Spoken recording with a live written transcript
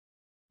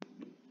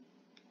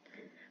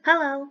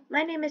Hello,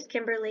 my name is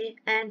Kimberly,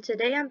 and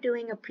today I'm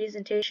doing a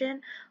presentation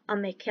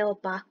on Mikhail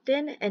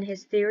Bakhtin and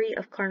his theory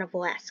of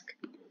Carnivalesque.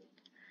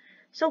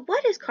 So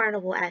what is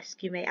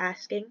Carnivalesque, you may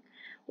asking?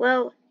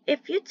 Well,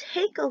 if you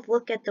take a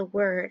look at the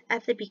word,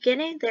 at the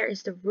beginning there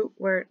is the root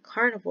word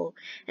carnival,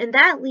 and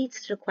that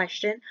leads to the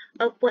question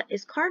of what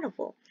is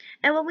carnival.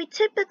 And when we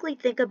typically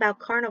think about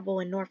carnival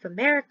in North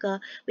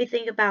America, we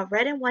think about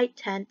red and white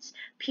tents,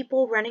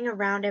 people running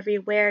around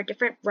everywhere,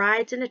 different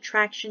rides and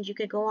attractions you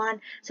could go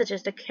on, such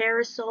as the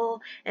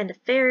carousel and the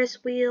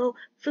Ferris wheel,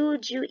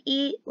 foods you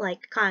eat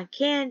like cotton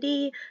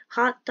candy,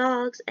 hot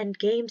dogs, and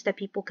games that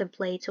people can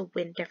play to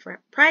win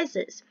different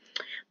prizes.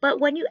 But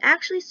when you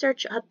actually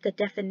search up the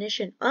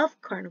definition of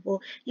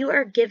carnival, you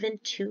are given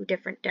two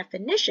different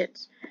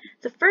definitions.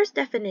 The first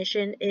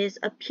definition is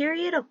a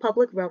period of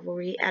public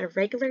revelry at a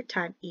regular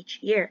time each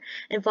year,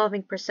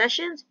 involving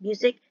processions,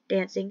 music,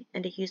 dancing,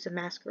 and the use of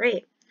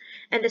masquerade.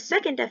 And the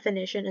second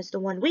definition is the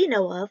one we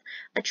know of,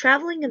 a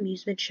traveling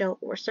amusement show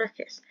or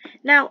circus.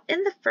 Now,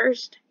 in the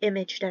first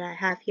image that I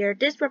have here,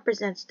 this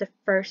represents the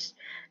first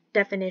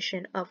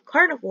definition of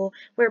carnival,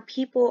 where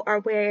people are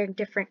wearing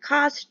different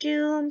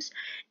costumes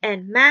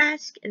and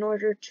masks in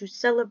order to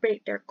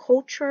celebrate their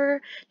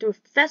culture through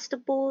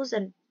festivals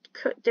and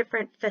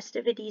different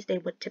festivities they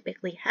would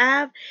typically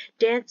have,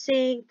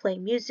 dancing,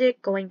 playing music,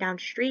 going down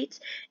streets.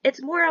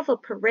 It's more of a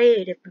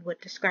parade if we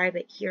would describe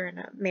it here in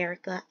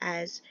America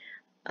as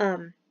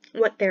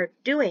what they're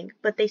doing,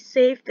 but they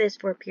save this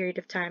for a period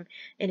of time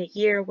in a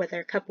year,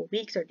 whether a couple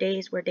weeks or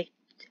days, where they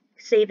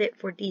save it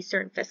for these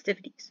certain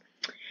festivities.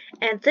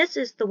 And this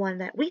is the one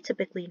that we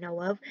typically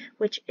know of,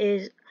 which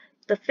is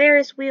the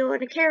Ferris wheel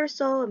and a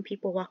carousel and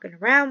people walking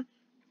around.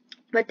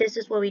 But this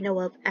is what we know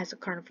of as a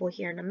carnival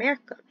here in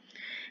America.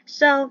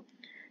 So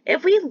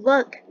if we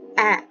look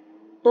at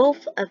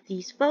both of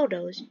these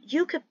photos,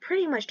 you could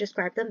pretty much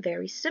describe them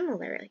very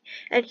similarly.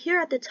 And here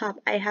at the top,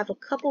 I have a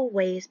couple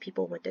ways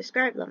people would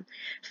describe them.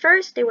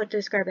 First, they would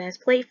describe it as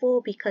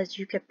playful because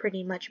you could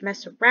pretty much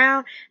mess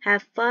around,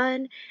 have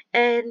fun,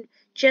 and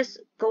just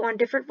go on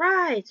different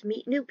rides,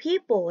 meet new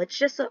people. It's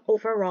just an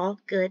overall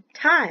good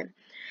time.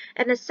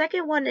 And the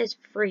second one is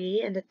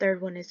free, and the third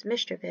one is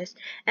mischievous.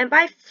 And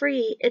by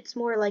free, it's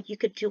more like you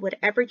could do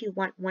whatever you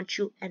want once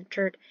you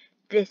entered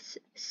this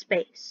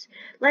space.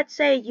 Let's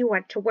say you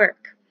went to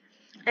work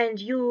and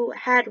you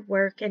had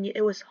work and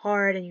it was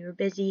hard and you were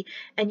busy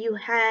and you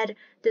had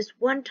this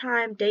one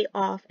time day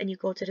off and you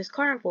go to this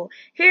carnival.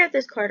 Here at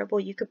this carnival,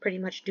 you could pretty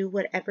much do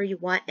whatever you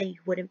want and you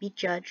wouldn't be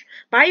judged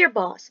by your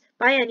boss,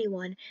 by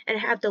anyone, and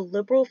have the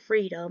liberal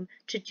freedom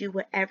to do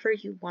whatever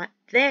you want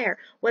there,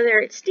 whether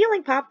it's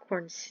stealing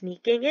popcorn,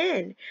 sneaking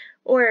in,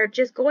 or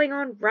just going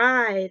on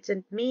rides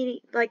and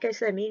meeting, like I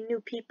said, meeting new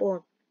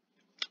people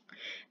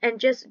and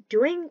just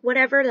doing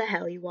whatever the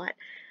hell you want.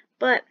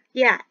 But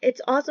yeah,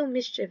 it's also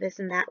mischievous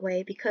in that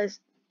way because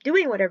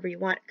doing whatever you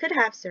want could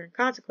have certain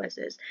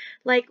consequences.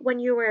 Like when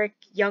you were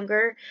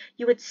younger,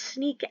 you would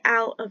sneak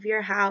out of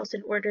your house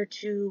in order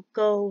to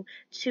go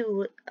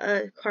to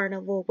a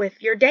carnival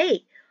with your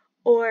date,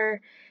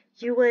 or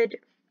you would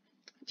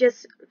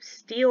just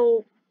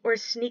steal or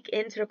sneak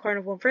into the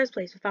carnival in the first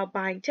place without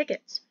buying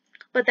tickets.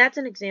 But that's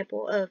an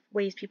example of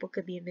ways people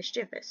could be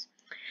mischievous.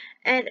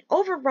 And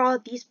overall,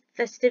 these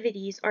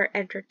festivities are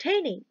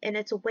entertaining, and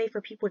it's a way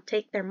for people to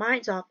take their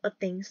minds off of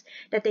things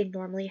that they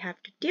normally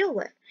have to deal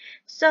with.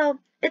 So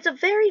it's a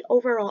very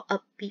overall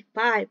upbeat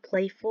vibe,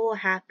 playful,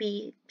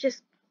 happy,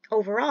 just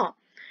overall.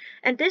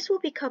 And this will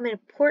become an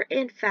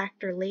important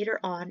factor later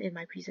on in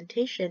my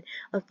presentation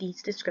of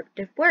these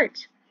descriptive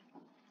words.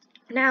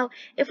 Now,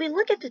 if we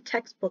look at the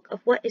textbook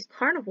of what is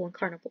carnival and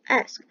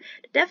carnivalesque,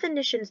 the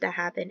definitions that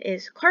happen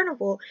is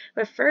carnival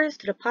refers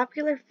to the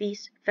popular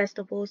feasts,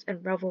 festivals,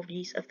 and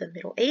revelries of the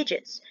Middle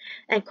Ages,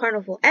 and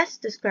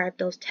carnivalesque describe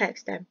those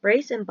texts that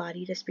embrace and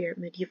embody the spirit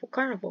of medieval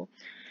carnival.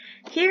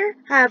 Here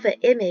I have an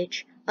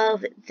image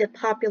of the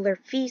popular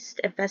feasts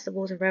and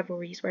festivals and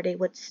revelries where they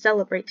would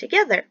celebrate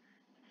together.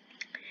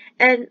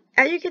 And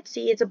as you can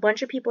see, it's a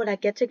bunch of people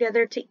that get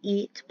together to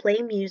eat, to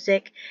play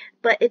music,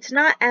 but it's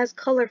not as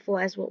colorful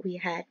as what we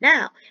had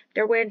now.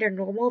 They're wearing their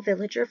normal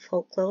villager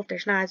folk clothes.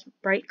 There's not as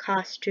bright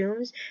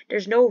costumes.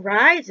 There's no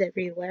rides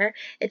everywhere.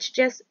 It's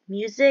just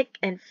music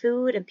and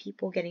food and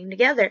people getting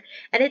together.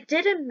 And it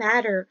didn't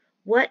matter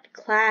what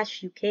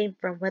class you came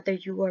from, whether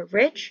you were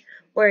rich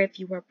or if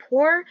you were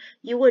poor,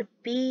 you would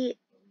be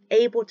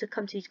able to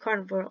come to these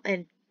carnival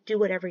and do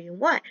whatever you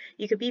want.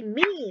 You could be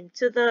mean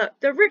to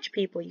the rich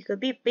people. You could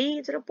be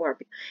mean to the poor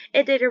people.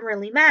 It didn't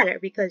really matter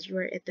because you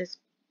were at this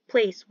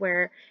place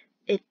where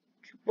it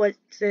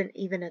wasn't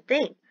even a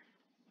thing.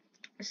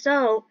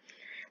 So,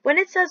 when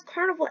it says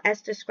Carnival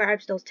S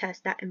describes those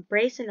tests that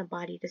embrace and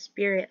embody the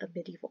spirit of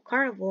medieval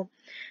carnival,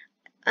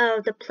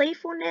 the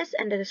playfulness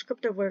and the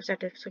descriptive words I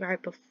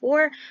described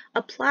before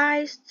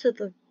applies to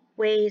the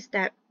ways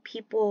that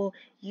people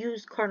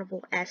use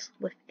Carnival-esque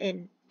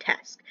within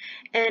tests.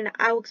 And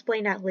I'll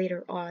explain that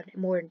later on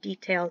more in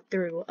detail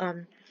through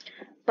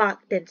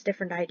Bakhtin's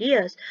different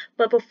ideas.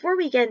 But before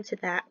we get into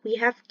that, we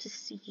have to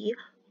see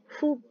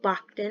who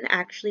Bakhtin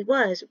actually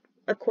was.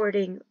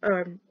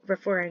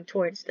 referring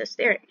towards this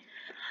theory.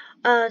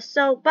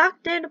 So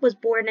Bakhtin was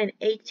born in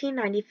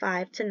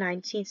 1895 to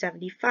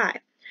 1975.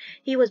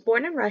 He was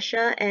born in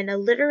Russia and a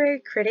literary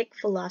critic,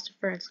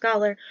 philosopher, and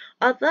scholar,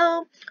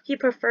 although he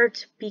preferred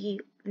to be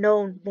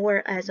known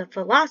more as a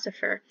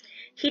philosopher.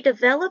 He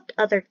developed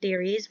other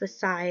theories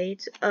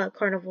besides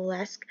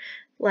Carnivalesque,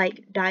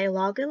 like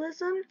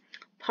dialogism,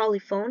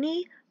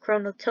 polyphony,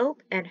 chronotope,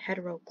 and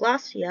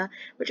heteroglossia,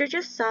 which are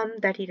just some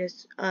that he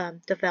just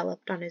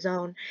developed on his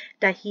own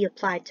that he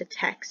applied to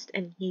text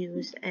and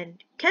used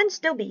and can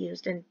still be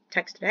used in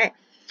text today.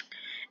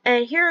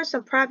 And here are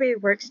some primary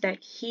works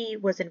that he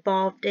was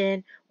involved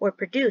in or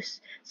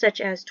produced,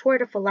 such as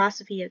Toward the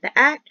Philosophy of the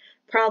Act,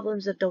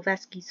 Problems of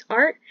Dostoevsky's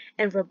Art,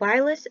 and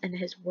Rubelis and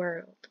His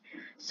World.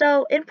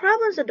 So in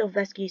Problems of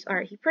Dostoevsky's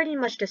Art, he pretty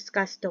much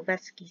discussed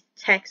Dostoevsky's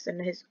texts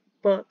and his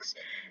books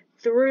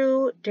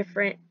through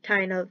different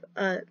kind of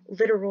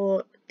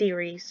literal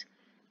theories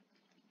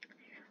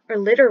or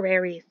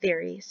literary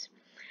theories.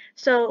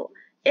 So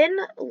in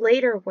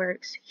later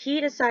works, he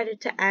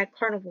decided to add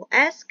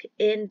Carnivalesque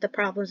in the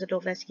Problems of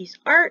Dostoevsky's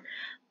Art,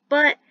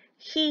 but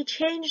he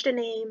changed the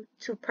name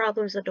to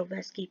Problems of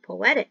Dostoevsky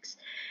Poetics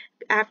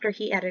after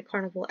he added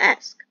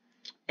Carnivalesque,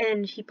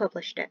 and he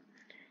published it.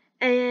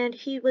 And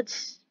he would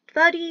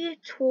study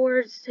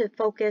towards the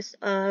focus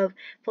of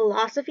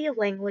philosophy of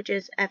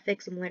languages,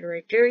 ethics, and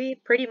literary theory,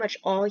 pretty much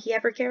all he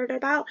ever cared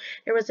about.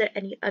 There wasn't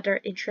any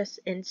other interests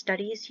in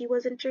studies he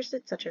was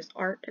interested, such as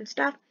art and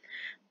stuff.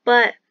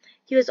 But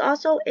he was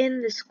also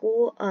in the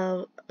school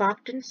of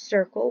Bakhtin's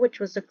Circle, which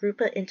was a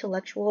group of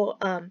intellectual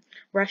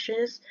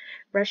Russians,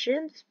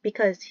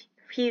 because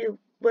he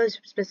was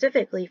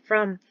specifically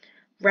from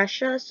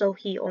Russia, so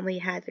he only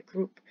had the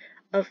group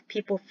of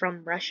people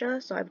from Russia,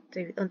 so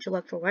the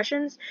intellectual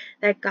Russians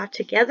that got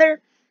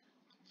together,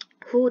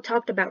 who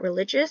talked about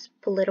religious,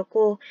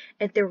 political,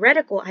 and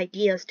theoretical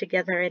ideas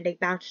together, and they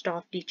bounced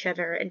off each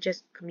other and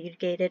just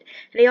communicated.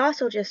 And they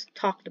also just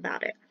talked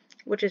about it,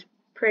 which is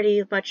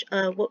pretty much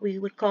what we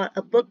would call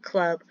a book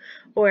club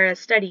or a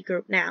study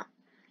group now.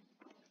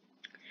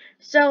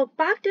 So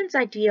Bakhtin's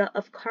idea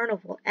of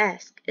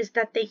Carnivalesque is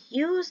that they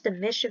use the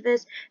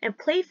mischievous and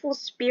playful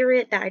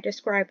spirit that I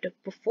described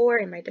before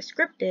in my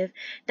descriptive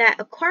that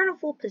a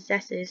carnival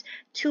possesses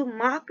to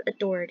mock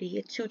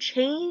authority, to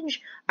change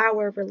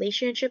our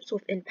relationships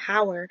within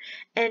power,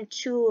 and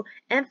to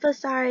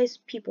emphasize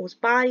people's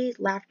bodies,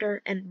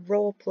 laughter, and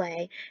role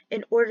play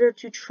in order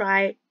to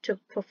try to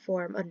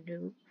perform a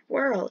new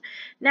world.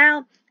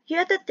 Now, you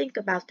have to think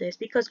about this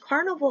because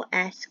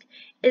Carnivalesque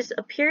is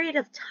a period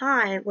of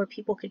time where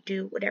people could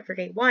do whatever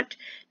they want,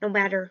 no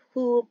matter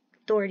who,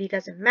 authority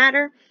doesn't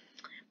matter.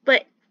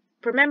 But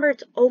remember,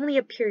 it's only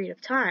a period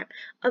of time.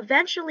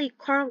 Eventually,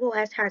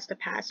 Carnivalesque has to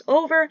pass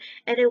over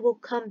and it will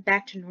come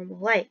back to normal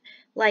life.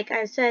 Like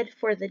I said,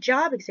 for the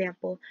job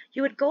example,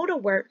 you would go to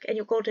work and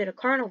you'll go to the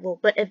carnival,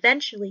 but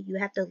eventually you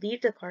have to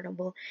leave the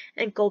carnival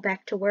and go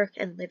back to work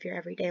and live your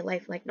everyday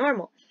life like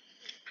normal.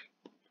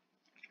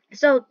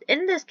 So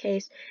in this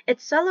case,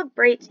 it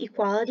celebrates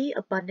equality,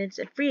 abundance,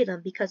 and freedom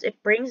because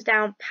it brings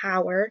down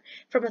power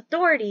from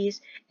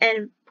authorities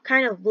and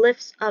kind of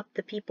lifts up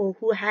the people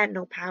who had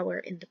no power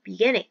in the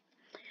beginning.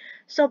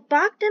 So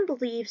Bakhtin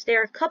believes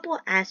there are a couple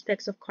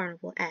aspects of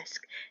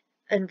Carnivalesque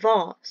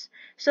involves.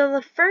 So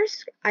the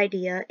first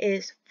idea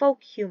is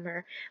folk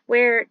humor,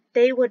 where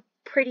they would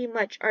pretty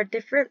much are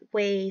different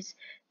ways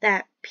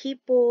that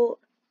people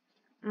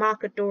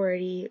mock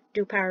authority,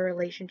 do power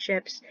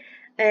relationships,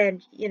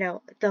 and,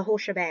 the whole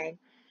shebang.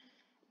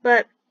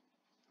 But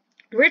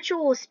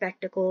ritual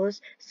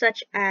spectacles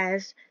such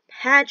as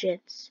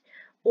pageants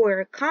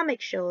or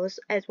comic shows,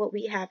 as what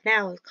we have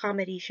now as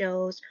comedy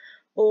shows,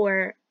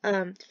 or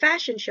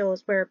fashion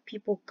shows where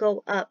people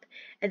go up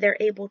and they're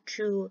able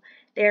to,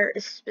 there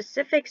is a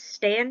specific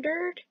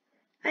standard,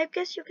 I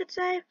guess you could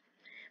say,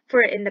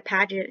 for in the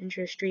pageant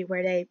industry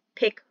where they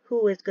pick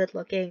who is good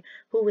looking,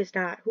 who is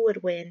not, who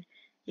would win,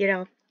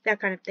 that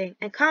kind of thing.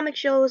 And comic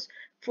shows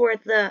for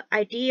the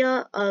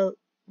idea of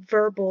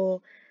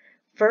verbal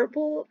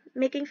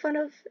making fun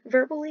of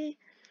verbally,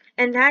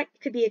 and that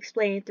could be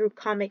explained through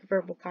comic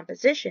verbal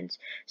compositions.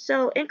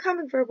 So in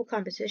comic verbal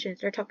compositions,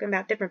 they're talking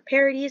about different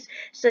parodies,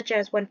 such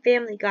as when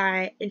Family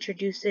Guy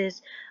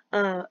introduces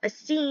a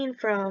scene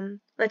from,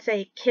 let's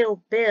say,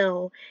 Kill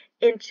Bill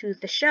into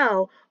the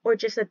show, or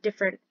just a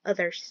different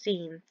other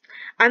scene.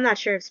 I'm not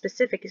sure of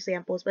specific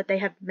examples, but they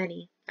have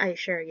many, I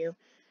assure you.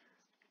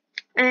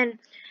 And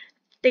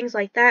things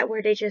like that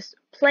where they just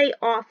play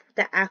off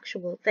the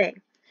actual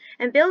thing.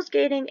 And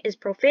Billsgating is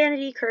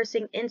profanity,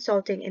 cursing,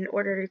 insulting in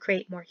order to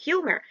create more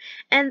humor.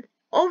 And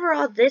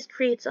overall, this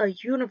creates a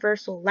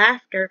universal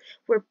laughter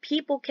where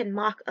people can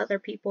mock other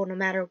people no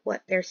matter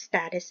what their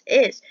status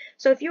is.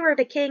 So if you were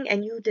the king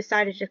and you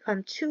decided to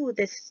come to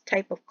this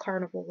type of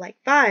carnival-like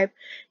vibe,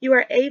 you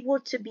are able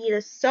to be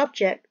the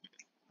subject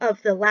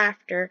of the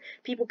laughter.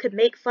 People could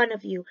make fun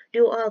of you,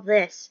 do all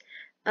this.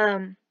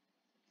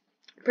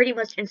 Pretty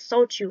much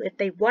insult you if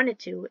they wanted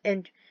to,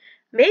 and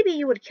maybe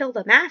you would kill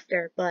them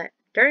after, but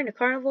during the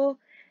carnival,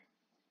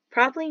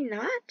 probably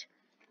not.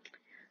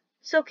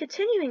 So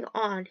continuing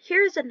on,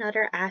 here's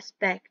another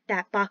aspect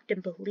that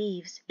Bakhtin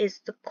believes is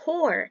the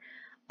core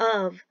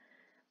of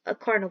a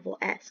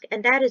Carnivalesque,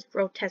 and that is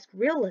grotesque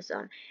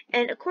realism.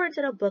 And according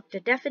to the book, the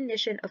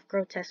definition of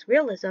grotesque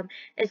realism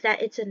is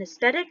that it's an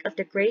aesthetic of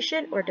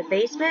degradation or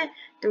debasement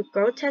through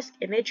grotesque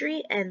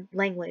imagery and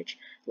language.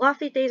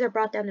 Lofty things are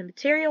brought down to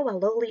material, while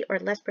lowly or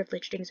less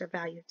privileged things are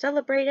valued and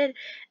celebrated.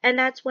 And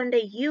that's when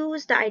they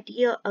use the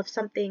idea of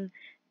something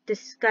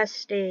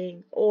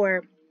disgusting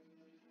or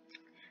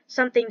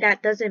something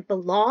that doesn't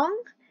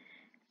belong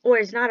or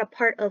is not a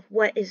part of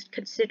what is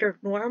considered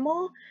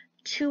normal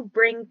to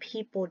bring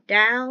people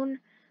down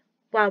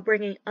while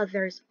bringing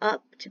others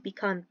up to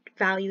become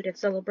valued and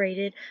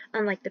celebrated,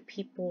 unlike the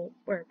people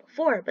were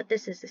before. But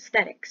this is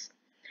aesthetics.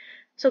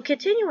 So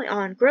continuing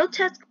on,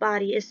 grotesque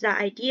body is the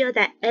idea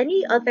that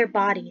any other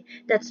body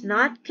that's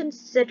not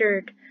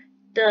considered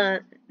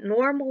the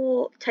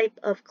normal type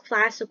of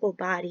classical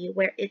body,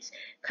 where it's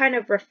kind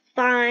of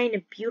refined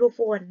and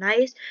beautiful and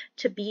nice,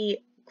 to be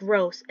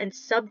gross and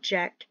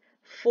subject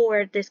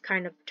for this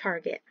kind of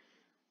target.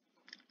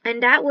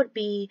 And that would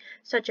be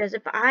such as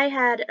if I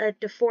had a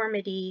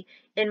deformity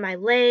in my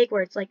leg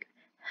where it's like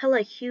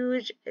hella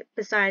huge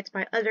besides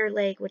my other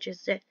leg, which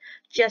is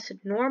just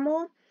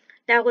normal,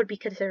 that would be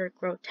considered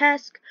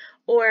grotesque.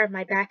 Or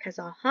my back has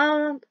a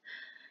hump,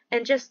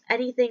 and just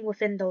anything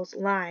within those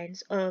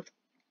lines of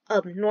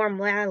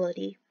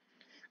normality.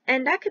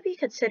 And that could be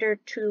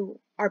considered to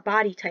our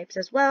body types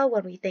as well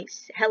when we think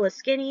hella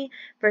skinny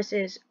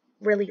versus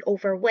really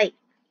overweight.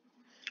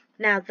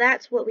 Now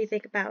that's what we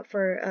think about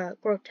for a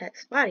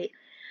grotesque body.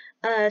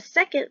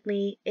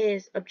 Secondly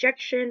is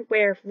objection,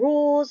 where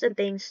rules and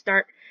things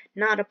start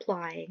not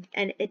applying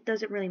and it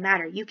doesn't really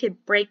matter. You can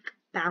break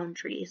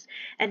boundaries,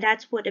 and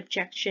that's what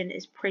objection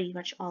is pretty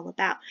much all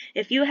about.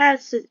 If you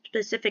have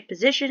specific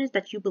positions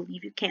that you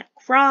believe you can't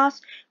cross,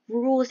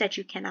 rules that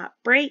you cannot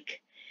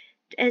break,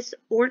 as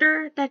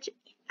order that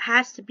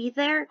has to be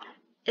there,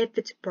 if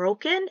it's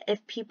broken,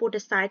 if people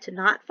decide to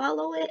not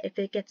follow it, if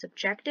it gets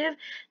objective,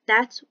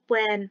 that's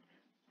when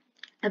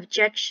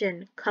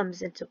objection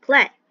comes into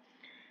play.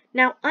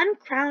 Now,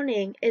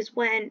 uncrowning is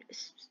when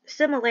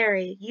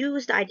similarity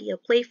use the idea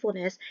of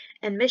playfulness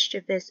and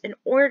mischievous in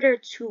order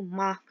to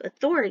mock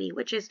authority,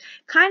 which is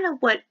kind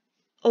of what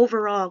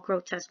overall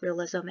grotesque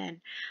realism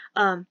and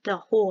the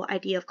whole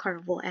idea of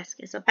Carnivalesque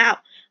is about,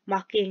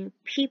 mocking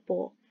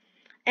people.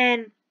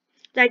 And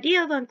the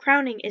idea of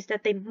uncrowning is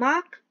that they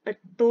mock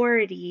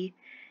authority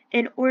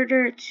in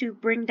order to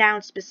bring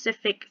down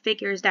specific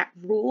figures that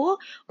rule,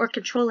 or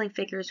controlling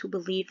figures who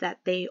believe that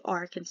they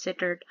are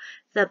considered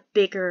the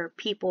bigger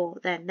people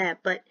than them.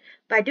 But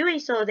by doing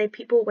so,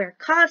 people wear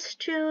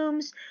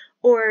costumes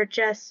or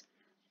just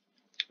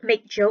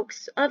make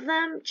jokes of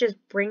them, just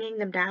bringing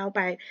them down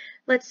by,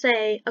 let's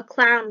say, a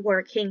clown wore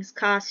a king's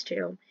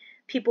costume.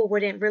 People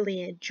wouldn't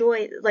really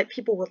enjoy, like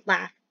people would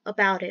laugh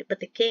about it, but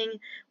the king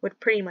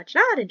would pretty much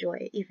not enjoy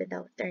it, even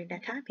though during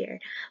that time period.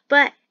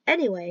 But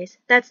anyways,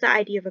 that's the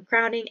idea of a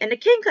crowning, and the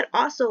king could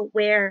also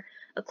wear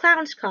a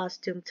clown's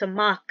costume to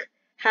mock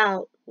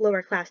how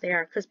lower class they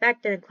are, because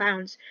back then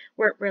clowns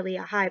weren't really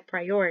a high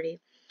priority.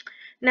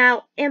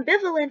 Now,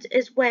 ambivalence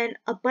is when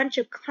a bunch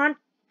of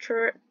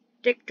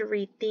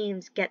contradictory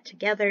themes get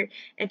together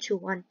into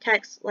one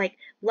text, like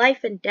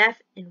life and death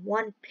in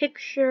one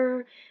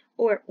picture,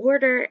 or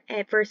order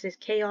versus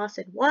chaos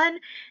in one,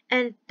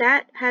 and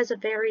that has a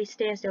very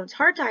standstill. It's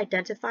hard to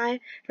identify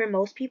for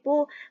most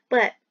people,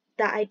 but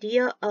the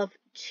idea of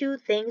two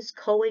things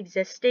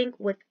coexisting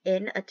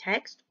within a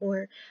text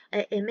or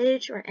an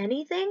image or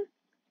anything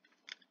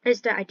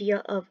is the idea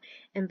of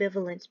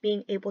ambivalence,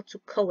 being able to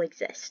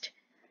coexist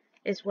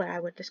is what I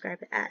would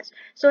describe it as.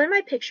 So in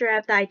my picture, I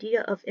have the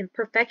idea of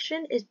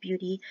imperfection is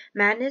beauty,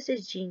 madness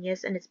is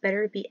genius, and it's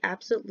better to be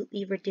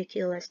absolutely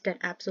ridiculous than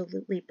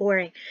absolutely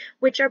boring,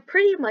 which are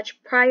pretty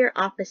much prior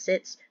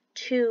opposites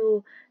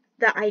to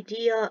the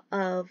idea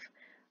of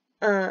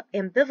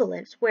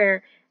ambivalence,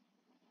 where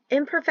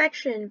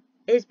imperfection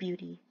is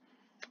beauty,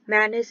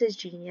 madness is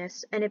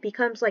genius, and it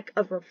becomes like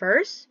a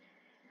reverse,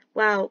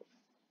 while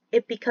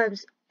it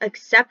becomes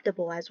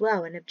acceptable as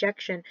well, an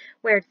objection,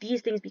 where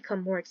these things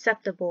become more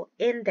acceptable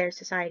in their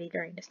society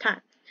during this time.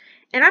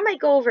 And I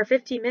might go over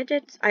 15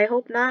 minutes, I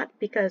hope not,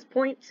 because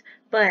points,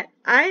 but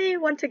I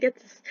want to get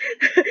this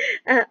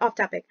off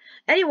topic.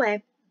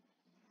 Anyway,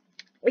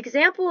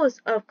 examples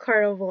of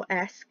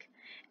Carnivalesque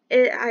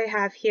I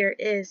have here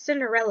is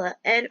Cinderella,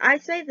 and I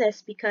say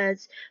this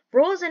because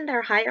roles in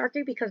their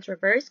hierarchy becomes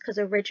reversed, because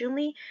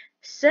originally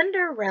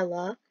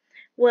Cinderella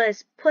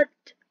was put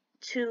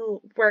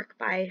to work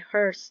by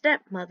her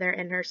stepmother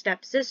and her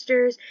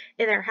stepsisters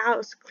in their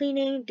house,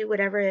 cleaning, do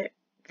whatever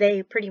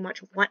they pretty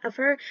much want of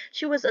her.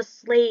 She was a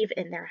slave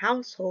in their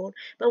household,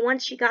 but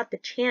once she got the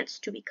chance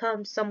to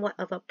become somewhat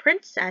of a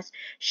princess,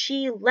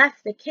 she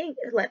left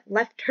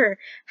left her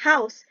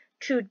house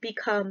to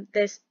become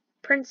this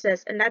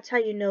princess, and that's how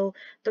you know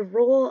the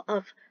role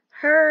of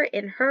her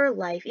in her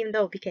life, even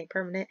though it became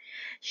permanent.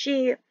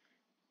 She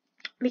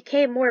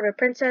became more of a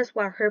princess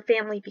while her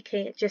family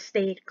just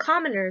stayed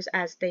commoners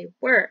as they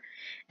were.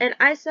 And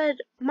I said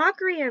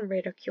mockery and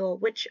ridicule,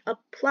 which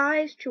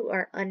applies to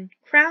our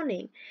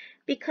uncrowning,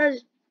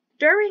 because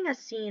during a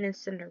scene in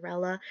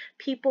Cinderella,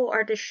 people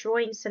are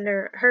destroying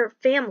her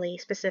family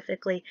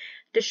specifically,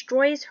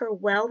 destroys her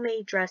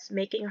well-made dress,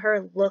 making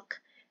her look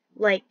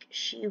like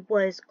she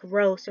was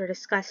gross or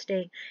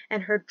disgusting,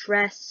 and her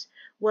dress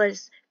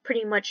was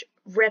pretty much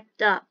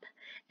ripped up,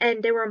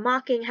 and they were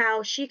mocking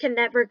how she can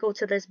never go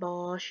to this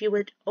ball. She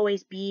would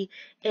always be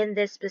in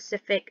this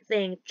specific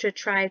thing to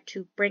try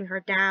to bring her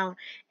down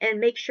and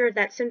make sure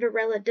that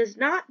Cinderella does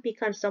not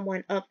become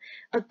someone of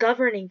a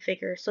governing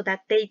figure so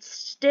that they'd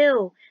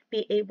still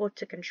be able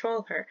to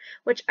control her,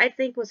 which I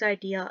think was the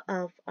idea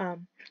of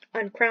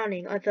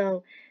uncrowning,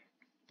 although,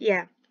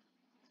 yeah,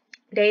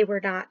 they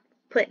were not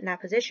put in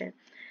that position.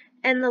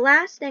 And the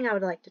last thing I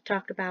would like to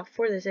talk about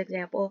for this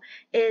example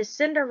is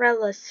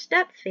Cinderella's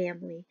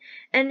stepfamily.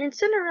 And in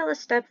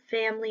Cinderella's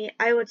stepfamily,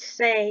 I would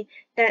say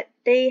that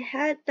they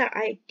had the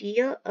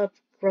idea of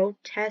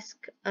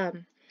grotesque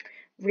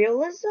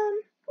realism,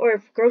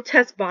 or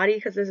grotesque body,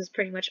 because this is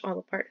pretty much all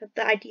a part of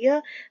the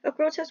idea of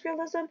grotesque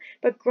realism,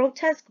 but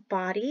grotesque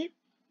body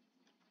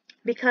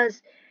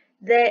because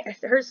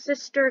her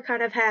sister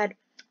kind of had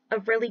a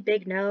really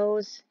big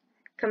nose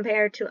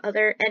compared to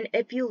other, and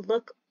if you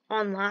look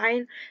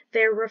online,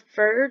 they're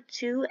referred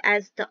to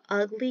as the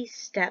ugly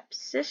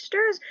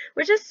stepsisters,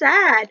 which is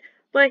sad,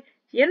 but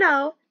you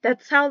know,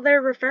 that's how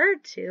they're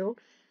referred to.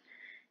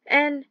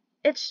 And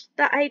it's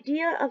the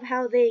idea of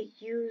how they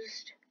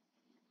used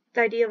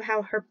the idea of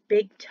how her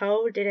big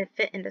toe didn't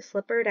fit in the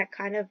slipper that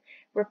kind of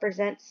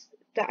represents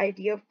the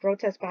idea of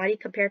grotesque body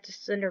compared to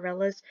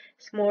Cinderella's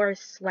more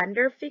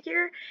slender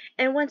figure.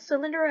 And when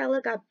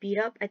Cinderella got beat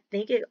up, I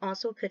think it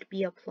also could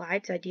be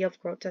applied to the idea of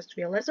grotesque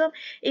realism,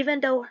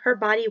 even though her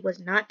body was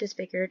not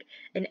disfigured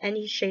in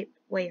any shape,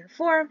 way, or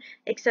form,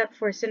 except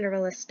for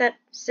Cinderella's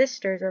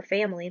stepsisters or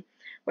family,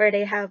 where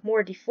they have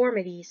more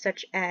deformities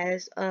such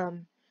as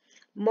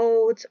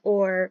molds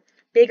or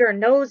bigger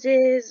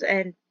noses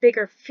and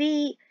bigger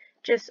feet,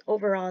 just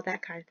overall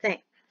that kind of thing.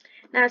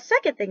 Now, a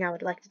second thing I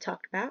would like to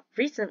talk about,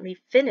 recently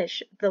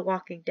finished the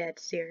Walking Dead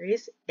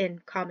series in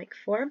comic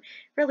form,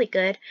 really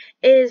good,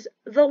 is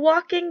The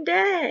Walking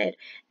Dead.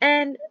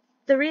 And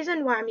the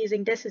reason why I'm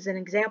using this as an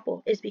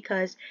example is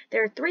because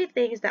there are three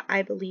things that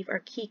I believe are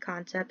key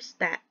concepts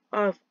that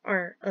are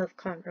of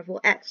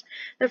Carnivalesque.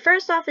 The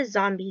first off is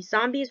zombies.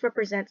 Zombies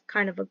represent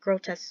kind of a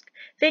grotesque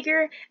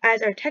figure,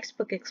 as our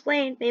textbook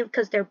explained, mainly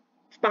because their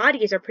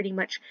bodies are pretty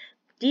much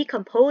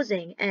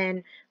decomposing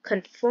and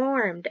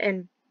conformed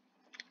and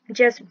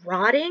just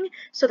rotting,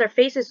 so their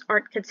faces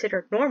aren't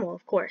considered normal,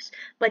 of course,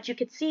 but you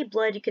could see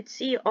blood, you could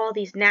see all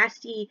these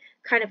nasty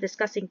kind of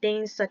disgusting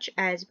things such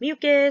as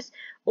mucus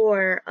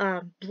or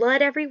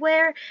blood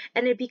everywhere,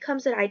 and it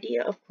becomes an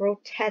idea of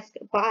grotesque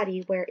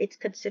body where it's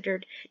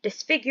considered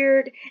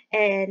disfigured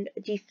and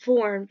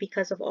deformed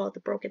because of all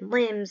the broken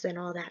limbs and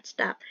all that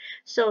stuff.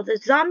 So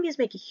the zombies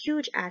make a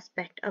huge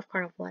aspect of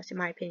Carnivalesque, in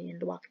my opinion, in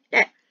The Walking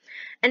Dead.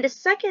 And the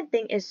second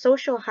thing is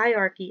social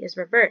hierarchy is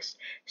reversed.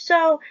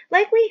 So,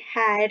 like we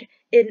had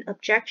in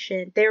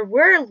Objection, there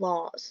were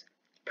laws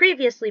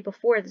previously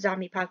before the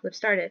zombie apocalypse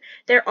started.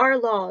 There are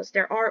laws,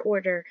 there are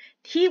order.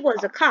 He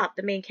was a cop,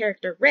 the main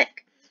character,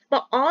 Rick.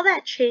 But all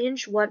that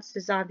changed once the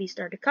zombies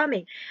started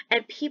coming,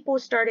 and people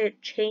started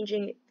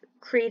changing,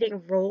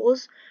 creating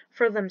roles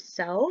for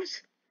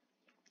themselves.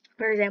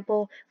 For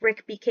example,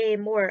 Rick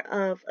became more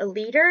of a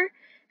leader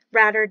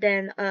rather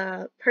than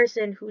a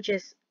person who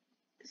just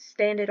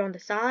standed on the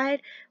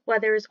side, while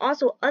there was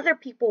also other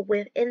people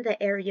within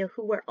the area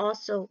who were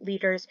also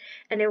leaders,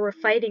 and they were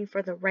fighting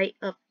for the right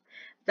of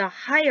the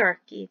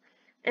hierarchy.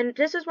 And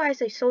this is why I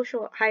say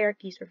social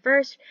hierarchy is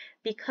reversed,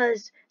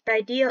 because the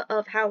idea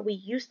of how we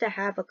used to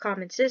have a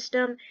common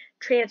system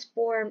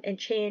transformed and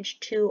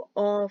changed to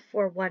all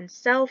for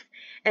oneself,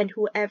 and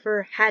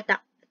whoever had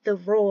the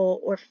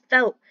role or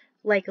felt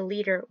like a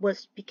leader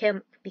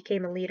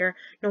became a leader,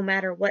 no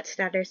matter what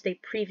status they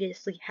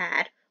previously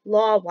had,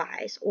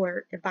 law-wise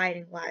or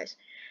abiding-wise.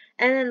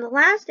 And then the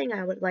last thing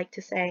I would like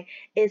to say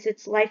is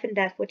it's life and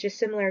death, which is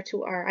similar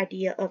to our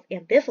idea of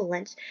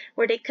ambivalence,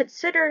 where they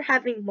consider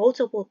having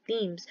multiple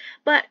themes.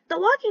 But The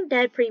Walking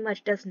Dead pretty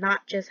much does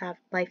not just have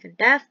life and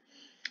death,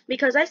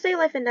 because I say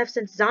life and death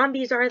since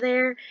zombies are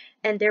there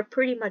and they're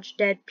pretty much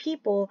dead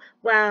people,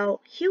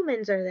 while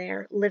humans are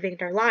there living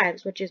their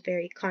lives, which is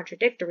very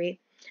contradictory.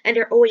 And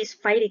they're always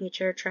fighting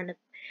each other, trying to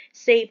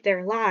save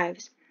their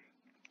lives.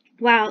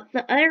 While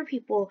the other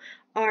people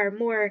are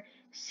more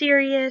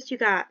serious, you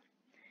got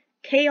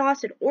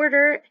chaos and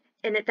order,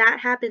 and that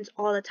happens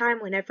all the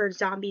time whenever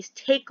zombies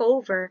take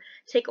over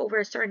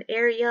a certain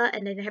area,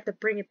 and then they have to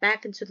bring it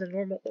back into the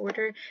normal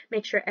order,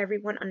 make sure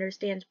everyone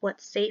understands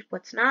what's safe,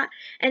 what's not,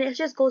 and it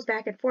just goes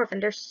back and forth,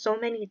 and there's so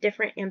many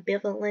different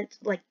ambivalent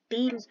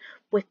themes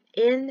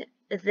within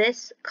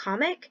this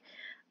comic.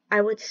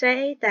 I would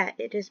say that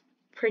it is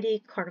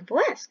pretty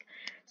Carnivalesque.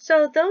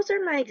 So those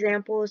are my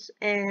examples,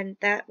 and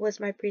that was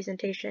my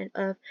presentation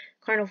of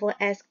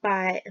Carnivalesque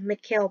by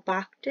Mikhail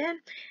Bakhtin,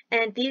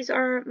 and these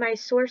are my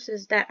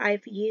sources that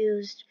I've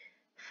used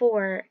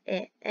for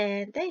it,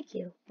 and thank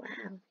you.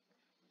 Wow.